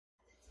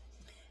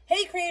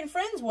creative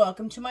friends,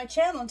 welcome to my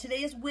channel. And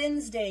today is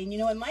Wednesday, and you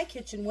know in my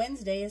kitchen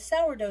Wednesday is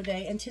sourdough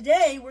day, and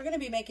today we're going to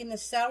be making the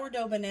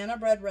sourdough banana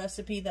bread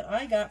recipe that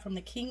I got from the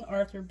King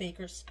Arthur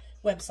Baker's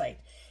website.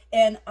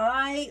 And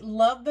I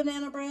love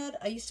banana bread.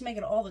 I used to make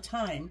it all the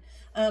time,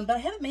 but I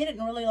haven't made it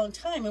in a really long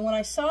time. And when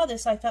I saw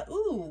this, I thought,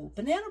 ooh,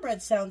 banana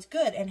bread sounds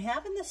good, and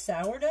having the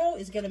sourdough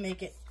is going to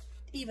make it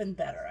even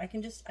better. I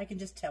can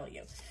just tell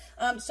you.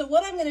 So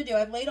what I'm going to do,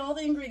 I've laid all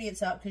the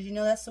ingredients out because you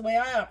know that's the way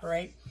I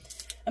operate.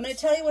 I'm going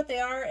to tell you what they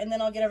are, and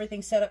then I'll get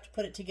everything set up to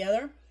put it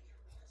together.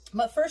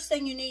 But first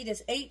thing you need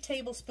is 8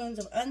 tablespoons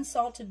of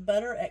unsalted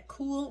butter at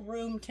cool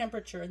room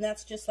temperature, and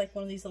that's just like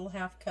one of these little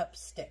half-cup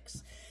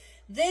sticks.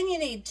 Then you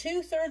need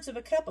 2/3 of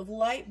a cup of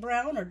light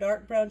brown or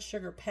dark brown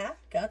sugar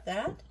packed, got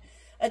that.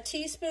 A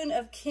teaspoon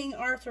of King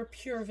Arthur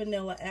pure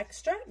vanilla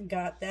extract,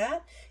 got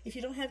that. If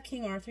you don't have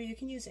King Arthur, you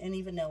can use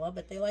any vanilla,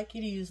 but they like you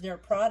to use their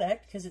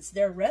product because it's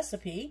their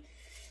recipe.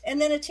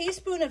 And then a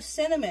teaspoon of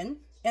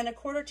cinnamon and a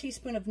 1/4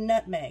 teaspoon of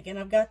nutmeg, and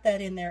I've got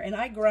that in there. And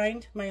I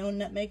grind my own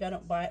nutmeg. I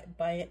don't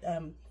buy it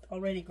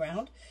already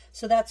ground.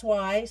 So that's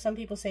why some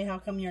people say, how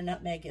come your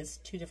nutmeg is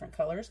 2 different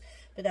colors?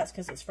 But that's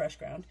because it's fresh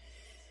ground.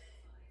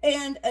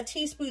 And a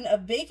teaspoon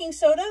of baking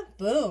soda,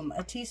 boom.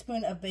 A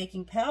teaspoon of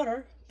baking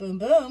powder, boom,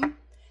 boom.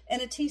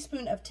 And a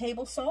teaspoon of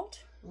table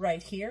salt,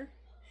 right here.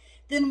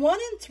 Then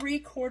 1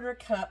 3/4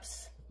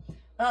 cups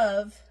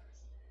of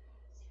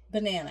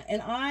banana.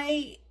 And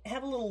I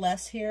have a little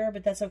less here,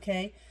 but that's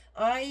okay.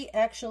 I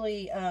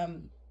actually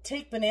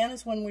take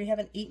bananas when we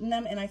haven't eaten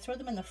them, and I throw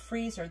them in the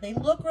freezer. They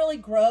look really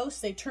gross.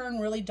 They turn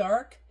really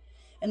dark,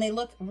 and they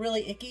look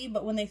really icky,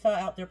 but when they thaw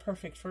out, they're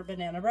perfect for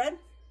banana bread.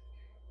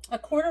 A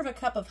 1/4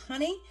 cup of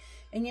honey,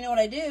 and you know what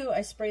I do?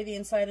 I spray the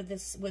inside of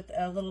this with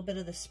a little bit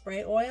of the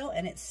spray oil,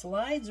 and it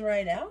slides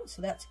right out,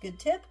 so that's a good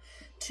tip.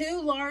 2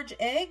 large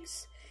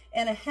eggs,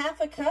 and a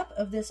 1/2 cup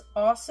of this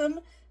awesome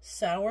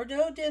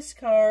sourdough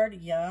discard,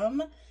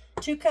 yum.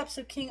 2 cups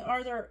of King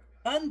Arthur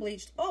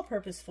unbleached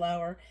all-purpose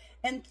flour,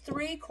 and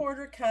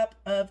 3/4 cup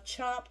of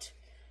chopped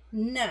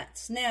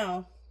nuts.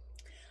 Now,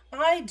 what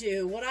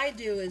I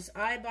do is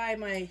I buy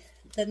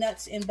the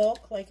nuts in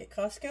bulk, like at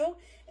Costco,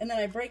 and then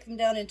I break them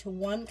down into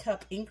 1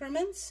 cup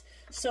increments.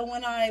 So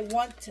when I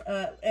want,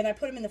 and I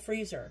put them in the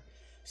freezer.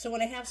 So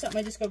when I have something,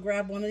 I just go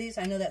grab one of these.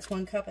 I know that's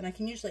 1 cup, and I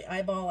can usually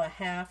eyeball a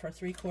 1/2 or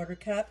 3/4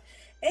 cup.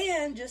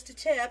 And just a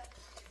tip,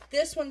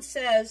 this one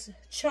says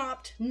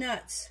chopped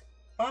nuts,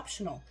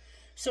 optional.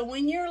 So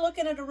when you're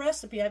looking at a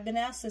recipe, I've been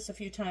asked this a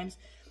few times,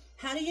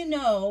 how do you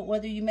know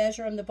whether you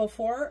measure them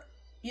before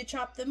you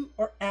chop them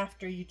or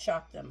after you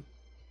chop them?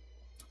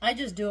 I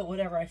just do it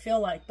whatever I feel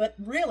like. But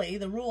really,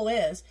 the rule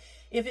is,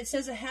 if it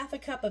says a 1/2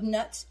 cup of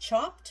nuts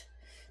chopped,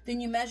 then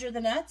you measure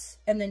the nuts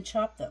and then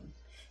chop them.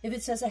 If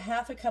it says a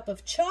 1/2 cup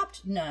of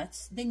chopped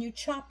nuts, then you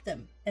chop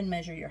them and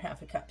measure your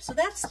 1/2 cup. So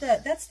that's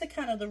the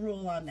kind of the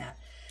rule on that.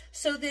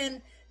 So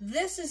then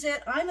this is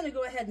it. I'm going to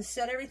go ahead and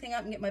set everything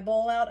up and get my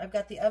bowl out. I've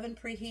got the oven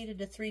preheated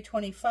to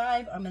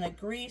 325. I'm going to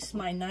grease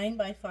my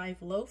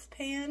 9x5 loaf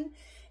pan,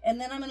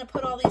 and then I'm going to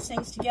put all these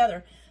things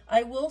together.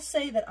 I will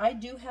say that I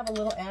do have a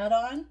little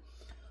add-on.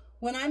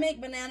 When I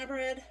make banana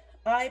bread,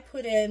 I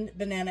put in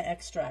banana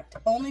extract,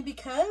 only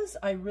because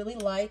I really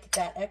like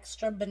that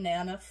extra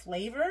banana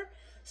flavor.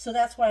 So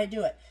that's why I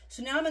do it.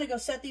 So now I'm going to go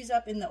set these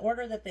up in the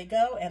order that they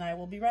go, and I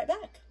will be right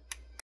back.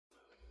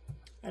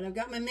 And I've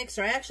got my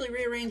mixer. I actually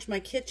rearranged my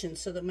kitchen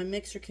so that my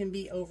mixer can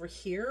be over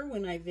here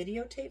when I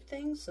videotape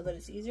things so that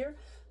it's easier.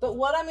 But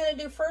what I'm going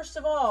to do first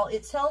of all,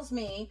 it tells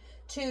me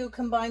to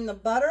combine the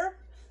butter,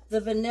 the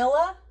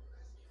vanilla,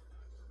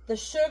 the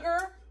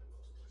sugar,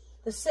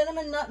 the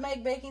cinnamon,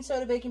 nutmeg, baking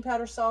soda, baking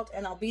powder, salt,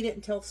 and I'll beat it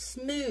until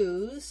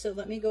smooth. So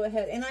let me go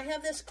ahead. And I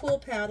have this cool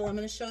paddle. I'm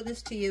going to show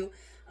this to you.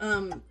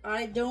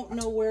 I don't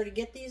know where to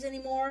get these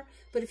anymore,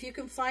 but if you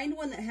can find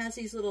one that has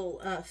these little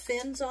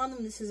fins on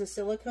them, this is a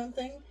silicone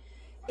thing.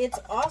 It's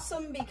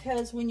awesome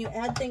because when you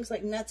add things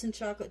like nuts and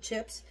chocolate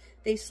chips,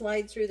 they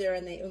slide through there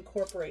and they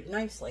incorporate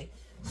nicely.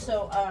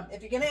 So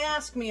if you're going to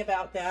ask me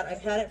about that,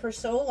 I've had it for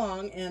so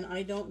long and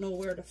I don't know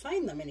where to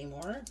find them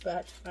anymore,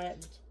 but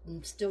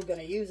I'm still going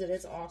to use it.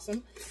 It's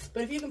awesome.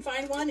 But if you can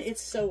find one,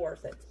 it's so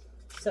worth it.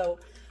 So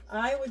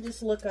I would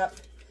just look up.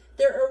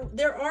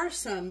 There are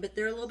some, but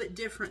they're a little bit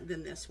different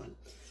than this one.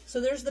 So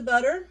there's the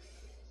butter,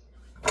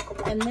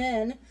 and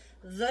then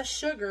the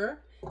sugar.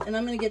 And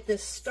I'm going to get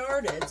this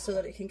started so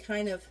that it can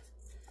kind of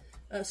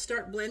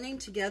start blending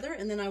together,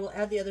 and then I will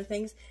add the other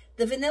things.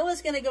 The vanilla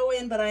is going to go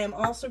in, but I am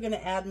also going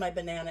to add my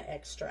banana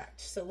extract.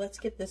 So let's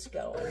get this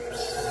going.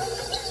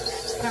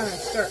 Kind of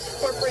start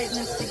incorporating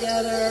this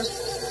together.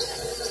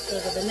 So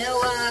the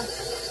vanilla,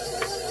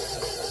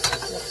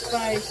 the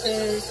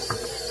spices,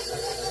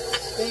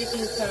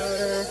 baking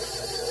powder,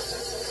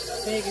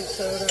 baking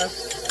soda,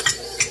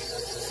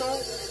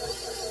 salt.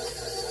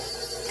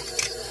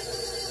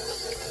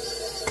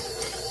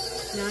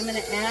 Now I'm going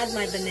to add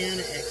my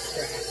banana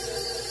extract.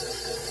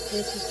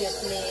 This is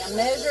just me. I'm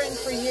measuring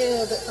for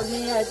you, but for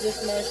me, I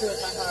just measure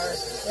with my heart.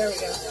 There we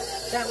go.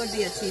 That would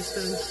be a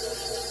teaspoon.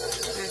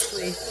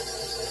 Actually,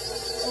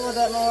 a little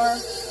bit more.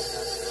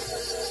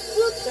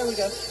 Whoop, there we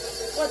go.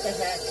 What the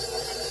heck?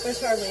 There's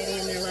hardly any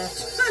in there left.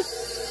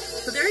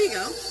 So there you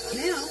go.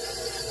 Now,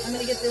 I'm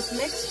going to get this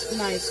mixed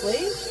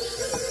nicely.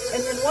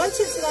 And then once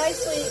it's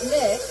nicely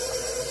mixed,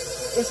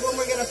 is when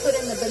we're going to put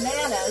in the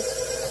bananas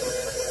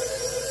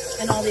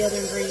and all the other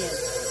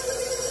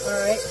ingredients. All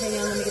right, hang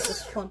on. Let me get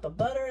this clump of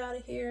butter out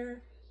of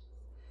here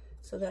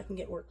so that can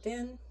get worked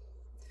in.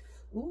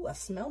 Ooh, I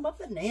smell my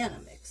banana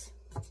mix.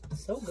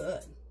 So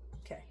good.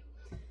 Okay.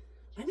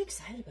 I'm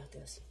excited about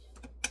this.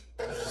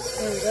 There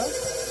we go.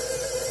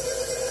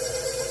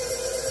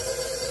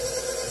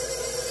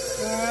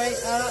 All right,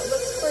 it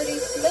looks pretty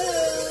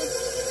smooth.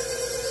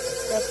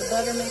 Got the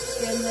butter mixed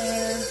in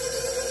there.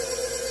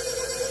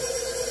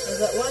 There's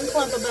that one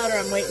clump of butter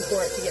I'm waiting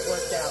for it to get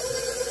worked out.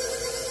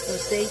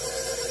 Let's see.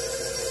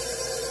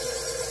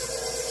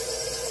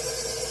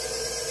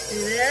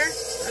 You there?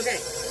 Okay.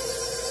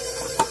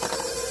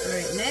 All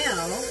right,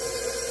 now.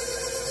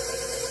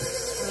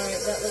 All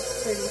right, that looks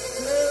pretty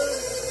smooth.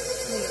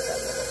 Let me get that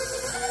little.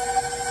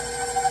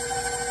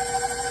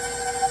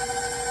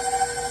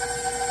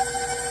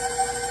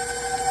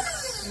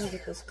 Let me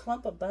get this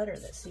clump of butter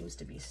that seems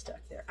to be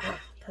stuck there. Ah,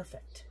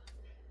 perfect.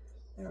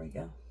 There we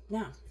go.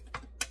 Now.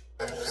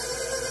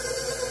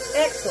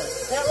 Excellent.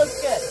 That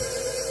looks good.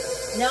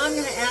 Now I'm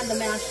going to add the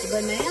mashed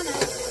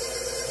bananas.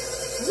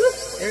 Whoop,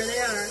 there they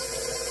are.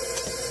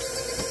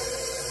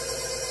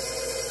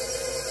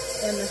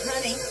 And the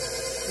honey.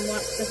 And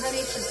watch, the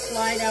honey should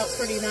slide out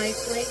pretty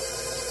nicely.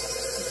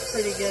 It's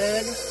pretty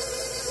good. Just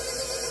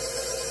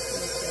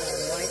going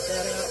to wipe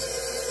that out.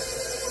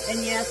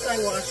 And yes, I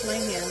wash my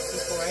hands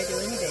before I do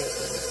any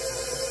baking.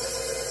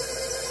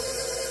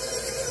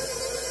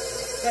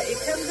 But it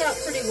comes out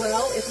pretty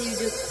well if you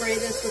just spray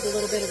this with a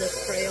little bit of the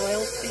spray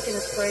oil. Speaking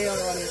of spray oil,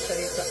 I'm going to show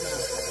you something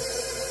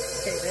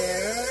else. Okay,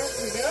 there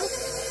we go.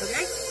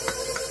 Okay.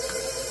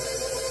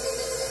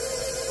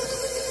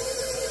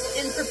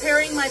 In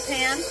preparing my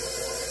pan,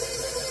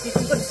 you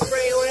can put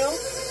spray oil,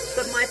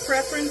 but my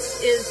preference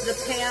is the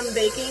pan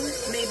baking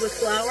made with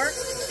flour.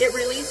 It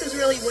releases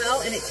really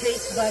well and it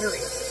tastes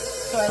buttery.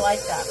 So I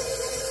like that.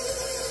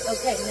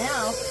 Okay,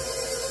 now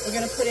we're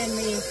going to put in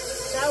the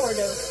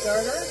sourdough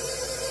starter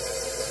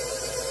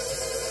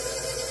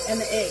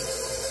and the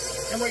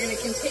eggs. And we're going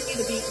to continue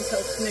to beat until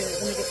smooth.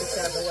 Let me get this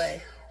out of the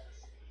way.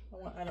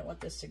 I don't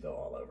want this to go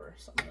all over.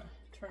 So I'm going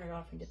to turn it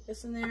off and get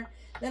this in there.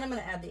 Then I'm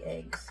going to add the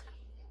eggs.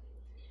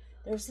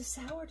 There's the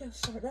sourdough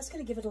starter. That's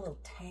going to give it a little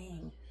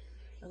tang.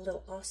 A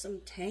little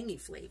awesome tangy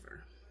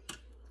flavor.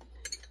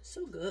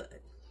 So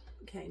good.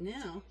 Okay,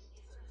 now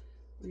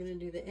we're going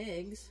to do the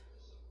eggs.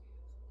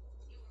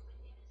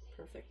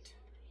 Perfect.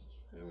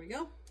 There we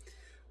go.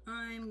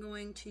 I'm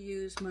going to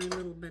use my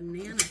little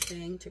banana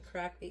thing to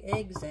crack the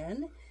eggs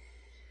in,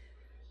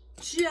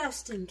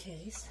 just in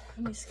case.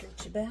 Let me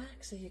scooch you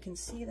back so you can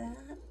see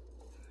that.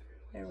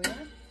 There we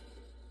are.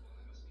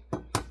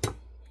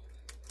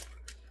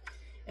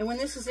 And when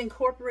this is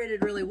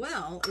incorporated really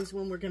well is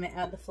when we're going to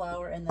add the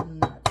flour and the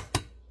nuts.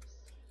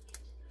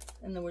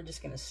 And then we're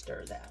just going to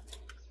stir that.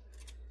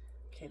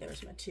 Okay,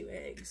 there's my 2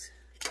 eggs.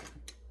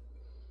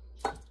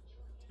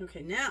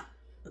 Okay, now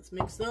let's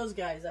mix those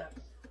guys up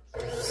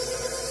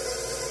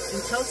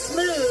until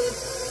smooth.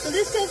 So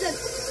this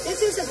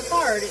isn't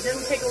hard. It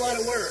doesn't take a lot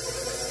of work.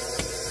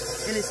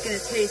 And it's going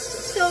to taste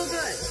so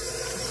good.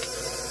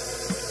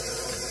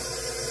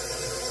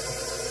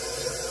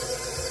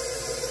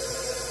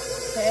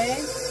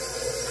 Okay.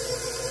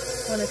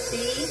 Want to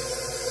see?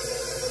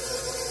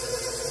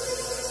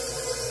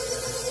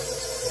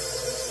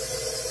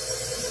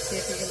 See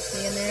if you can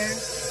see in there.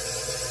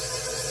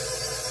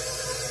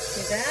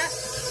 See that?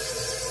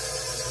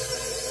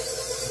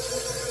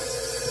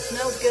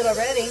 Smells good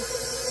already.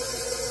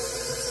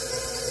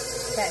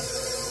 Okay.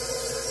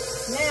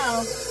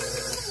 Now,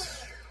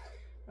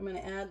 I'm going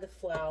to add the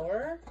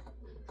flour.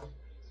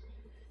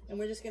 And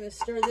we're just going to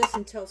stir this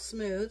until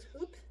smooth.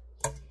 Oop.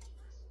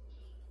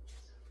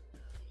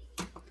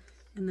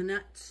 And the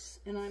nuts.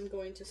 And I'm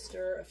going to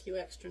stir a few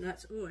extra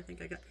nuts. Ooh, I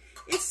think I got...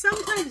 It's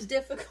sometimes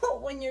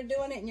difficult when you're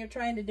doing it and you're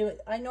trying to do it.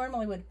 I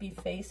normally would be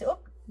facing... Oh,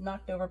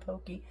 knocked over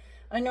Pokey.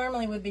 I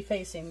normally would be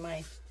facing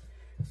my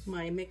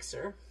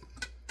mixer.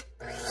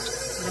 But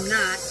I'm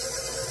not.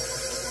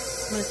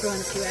 I'm going to throw in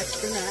a few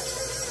extra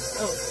nuts.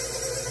 Oh.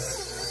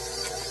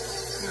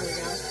 There we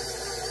go.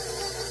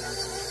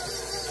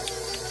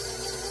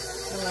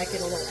 I like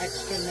it a little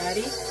extra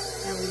nutty.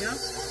 There we go.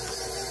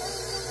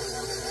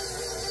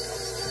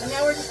 And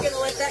now we're just going to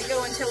let that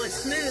go until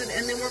it's smooth.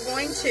 And then we're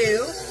going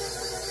to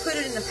put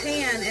it in the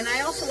pan. And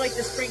I also like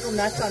to sprinkle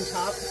nuts on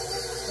top.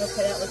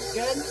 Okay, that looks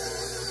good.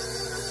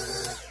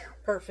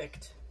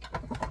 Perfect.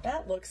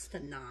 That looks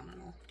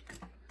phenomenal.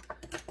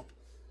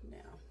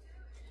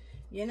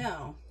 You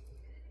know,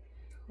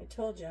 I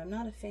told you I'm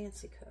not a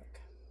fancy cook.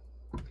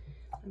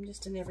 I'm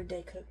just an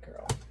everyday cook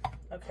girl.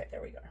 Okay,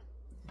 there we go.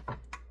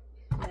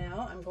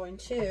 Now I'm going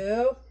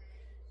to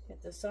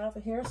get this off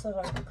of here so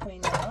I can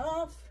clean that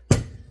off.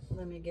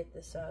 Let me get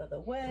this out of the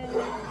way.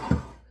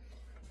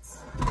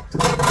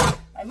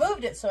 I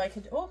moved it so I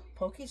could, oh,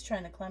 Pokey's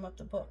trying to climb up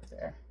the book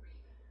there.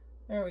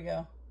 There we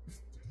go.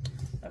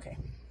 Okay.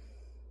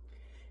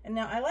 And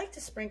now I like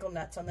to sprinkle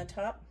nuts on the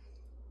top,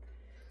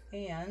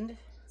 and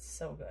it's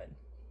so good.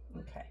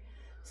 Okay,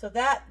 so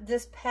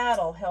this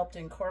paddle helped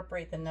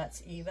incorporate the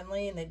nuts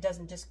evenly, and it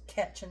doesn't just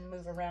catch and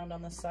move around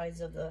on the sides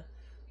of the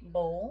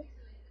bowl.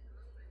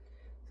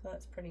 So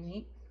that's pretty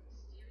neat.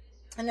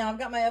 And now I've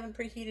got my oven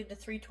preheated to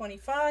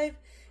 325,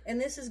 and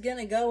this is going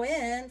to go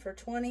in for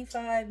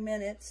 25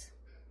 minutes.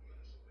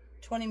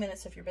 20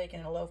 minutes if you're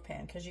baking in a loaf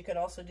pan, because you could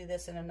also do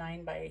this in a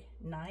 9 by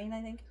 9,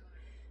 I think.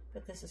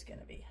 But this is going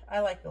to be, I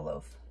like the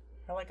loaf.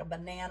 I like a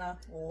banana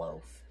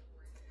loaf.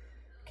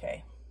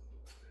 Okay.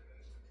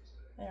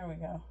 There we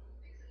go.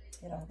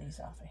 Get all these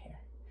off of here.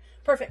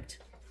 Perfect.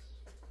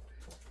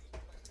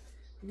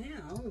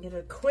 Now I'm going to get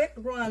a quick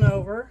run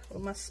over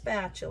with my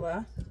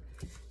spatula.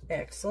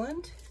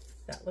 Excellent.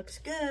 That looks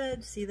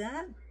good. See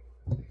that?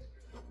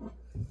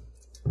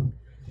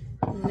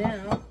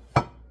 Now,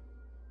 let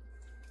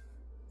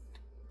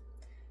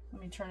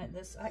me turn it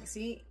this. I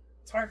see,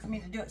 it's hard for me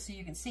to do it so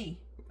you can see,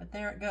 but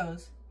there it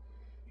goes,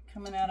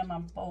 coming out of my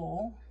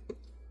bowl.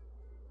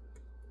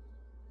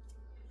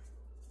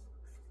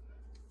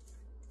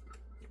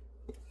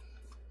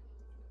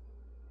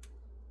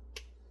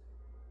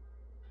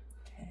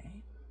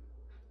 Okay.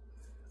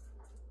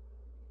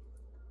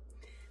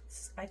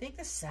 I think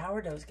the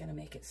sourdough is going to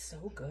make it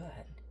so good.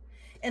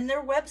 And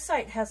their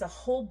website has a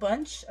whole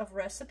bunch of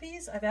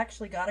recipes. I've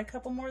actually got a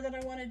couple more that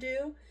I want to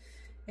do.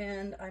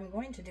 And I'm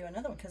going to do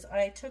another one because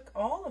I took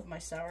all of my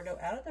sourdough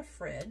out of the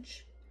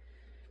fridge,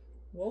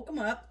 woke them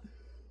up.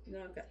 Now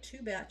I've got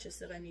 2 batches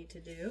that I need to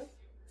do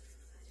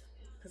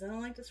because I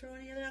don't like to throw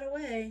any of that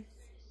away.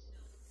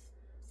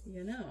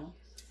 You know.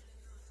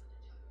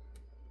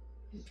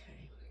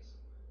 Okay.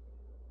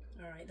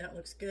 All right, that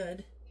looks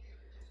good.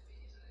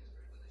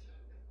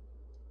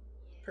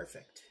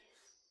 Perfect.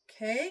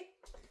 Okay.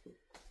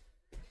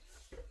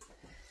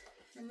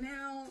 And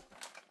now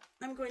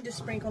I'm going to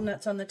sprinkle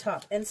nuts on the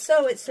top. And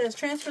so it says,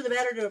 transfer the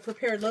batter to a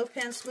prepared loaf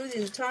pan,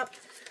 smoothing the top,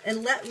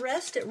 and let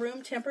rest at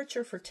room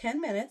temperature for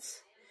 10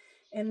 minutes.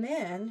 And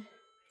then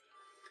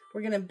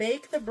we're going to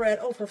bake the bread,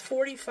 for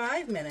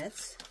 45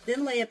 minutes.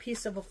 Then lay a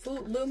piece of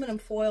aluminum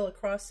foil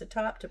across the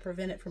top to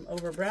prevent it from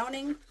over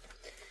browning.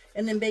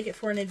 And then bake it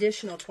for an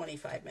additional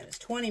 25 minutes.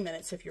 20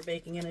 minutes if you're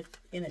baking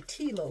in a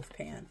tea loaf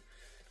pan.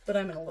 But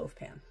I'm in a loaf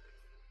pan.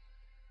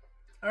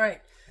 All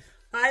right.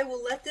 I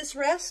will let this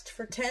rest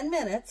for 10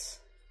 minutes.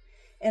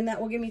 And that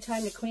will give me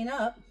time to clean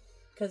up,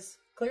 because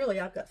clearly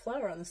I've got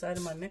flour on the side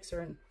of my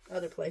mixer and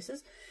other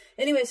places.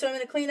 Anyway, so I'm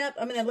going to clean up.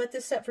 I'm going to let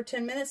this set for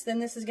 10 minutes. Then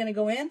this is going to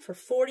go in for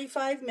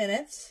 45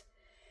 minutes.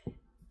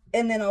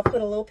 And then I'll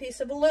put a little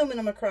piece of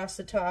aluminum across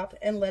the top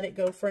and let it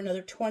go for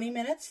another 20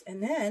 minutes.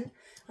 And then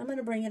I'm going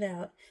to bring it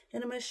out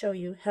and I'm going to show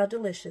you how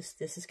delicious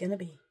this is going to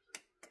be.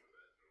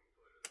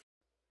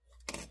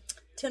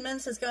 10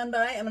 minutes has gone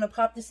by. I'm going to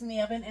pop this in the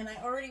oven. And I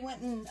already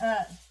went and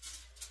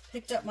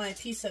picked up my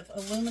piece of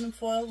aluminum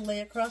foil to lay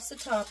across the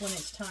top when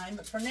it's time.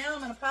 But for now, I'm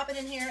going to pop it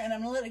in here and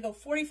I'm going to let it go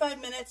 45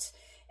 minutes.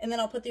 And then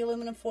I'll put the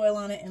aluminum foil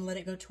on it and let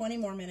it go 20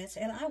 more minutes.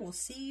 And I will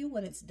see you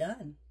when it's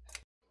done.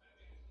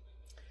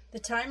 The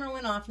timer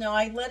went off. Now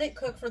I let it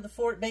cook for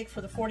bake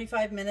for the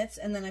 45 minutes,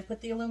 and then I put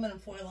the aluminum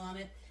foil on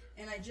it,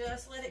 and I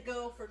just let it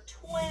go for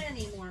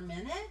 20 more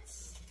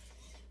minutes.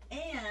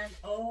 And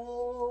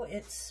oh,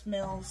 it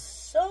smells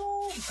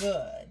so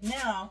good.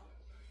 Now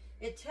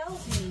it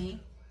tells me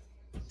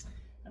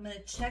I'm going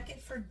to check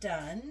it for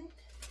done.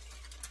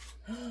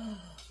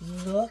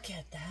 Look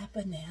at that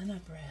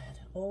banana bread.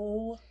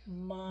 Oh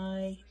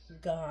my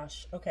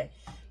gosh. Okay,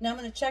 now I'm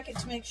going to check it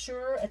to make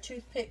sure a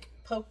toothpick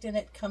poked in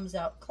it comes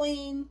out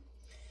clean.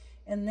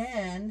 And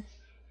then,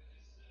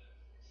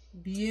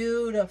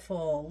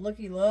 beautiful.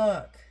 Looky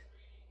look.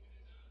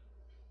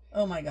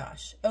 Oh my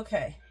gosh.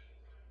 Okay.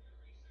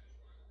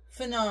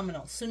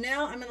 Phenomenal. So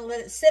now I'm going to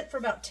let it sit for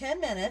about 10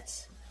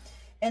 minutes.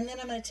 And then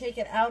I'm going to take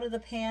it out of the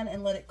pan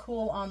and let it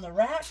cool on the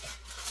rack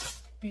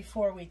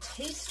before we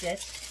taste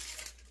it.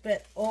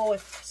 But, oh,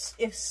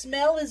 if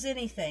smell is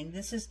anything,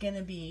 this is going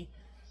to be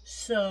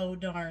so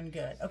darn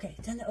good. Okay,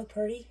 doesn't that look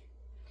pretty?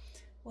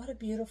 What a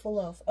beautiful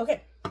loaf.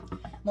 Okay, I'm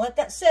going to let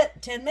that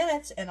sit 10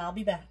 minutes, and I'll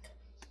be back.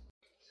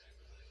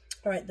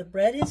 All right, the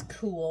bread is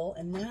cool,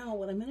 and now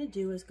what I'm going to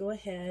do is go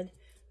ahead.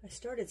 I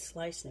started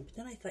slicing it, but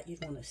then I thought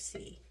you'd want to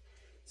see.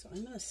 So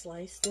I'm going to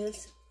slice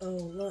this. Oh,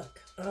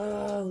 look.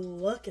 Oh,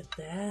 look at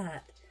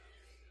that.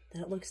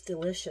 That looks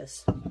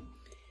delicious.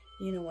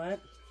 You know what?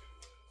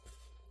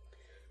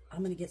 I'm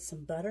going to get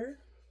some butter,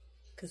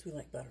 because we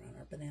like butter on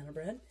our banana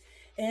bread.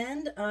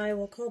 And I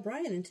will call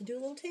Brian in to do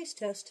a little taste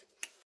test.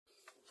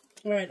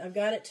 All right, I've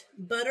got it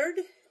buttered,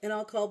 and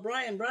I'll call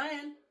Brian.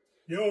 Brian.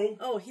 Yo.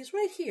 Oh, he's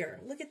right here.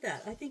 Look at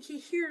that. I think he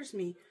hears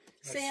me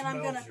saying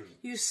I'm going to...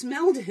 You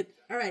smelled it.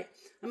 All right,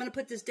 I'm going to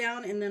put this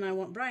down, and then I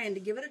want Brian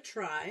to give it a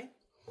try.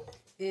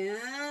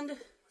 And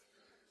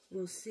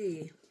we'll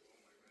see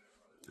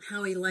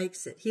how he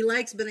likes it. He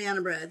likes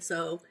banana bread,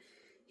 so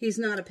he's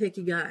not a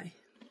picky guy.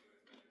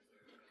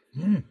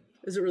 Mm.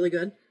 Is it really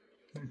good?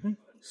 Mm-hmm.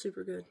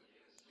 Super good.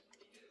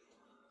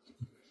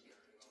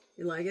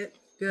 You like it?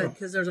 Good,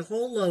 because there's a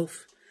whole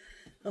loaf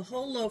A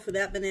whole loaf of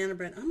that banana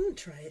bread. I'm going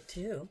to try it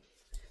too.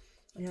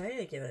 Yeah, I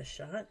gotta give it a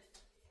shot.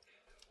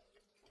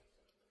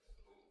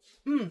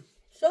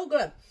 So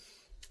good.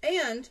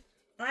 And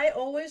I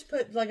always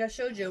put, like I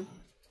showed you,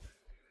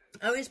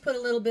 I always put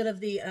a little bit of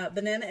the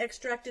banana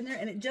extract in there,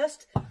 and it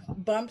just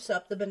bumps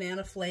up the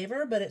banana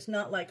flavor, but it's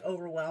not like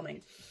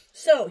overwhelming.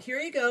 So here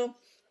you go.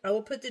 I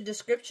will put the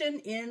description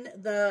in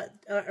the,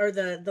 or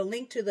the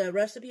link to the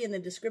recipe in the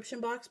description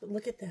box, but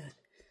look at that.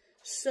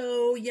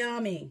 So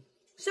yummy.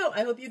 So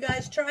I hope you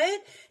guys try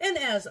it, and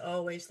as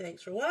always,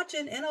 thanks for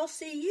watching, and I'll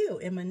see you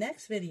in my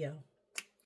next video.